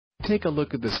Take a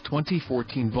look at this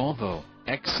 2014 Volvo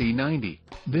XC90.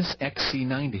 This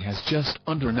XC90 has just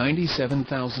under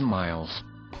 97,000 miles.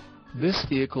 This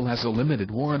vehicle has a limited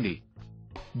warranty.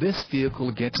 This vehicle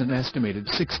gets an estimated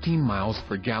 16 miles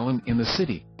per gallon in the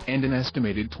city, and an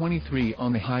estimated 23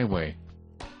 on the highway.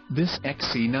 This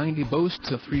XC90 boasts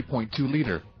a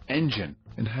 3.2-liter engine,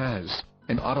 and has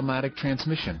an automatic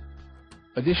transmission.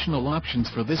 Additional options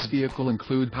for this vehicle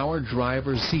include power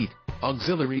driver's seat,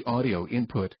 auxiliary audio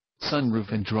input,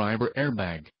 sunroof and driver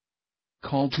airbag.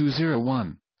 Call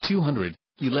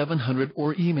 201-200-1100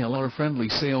 or email our friendly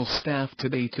sales staff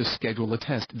today to schedule a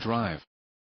test drive.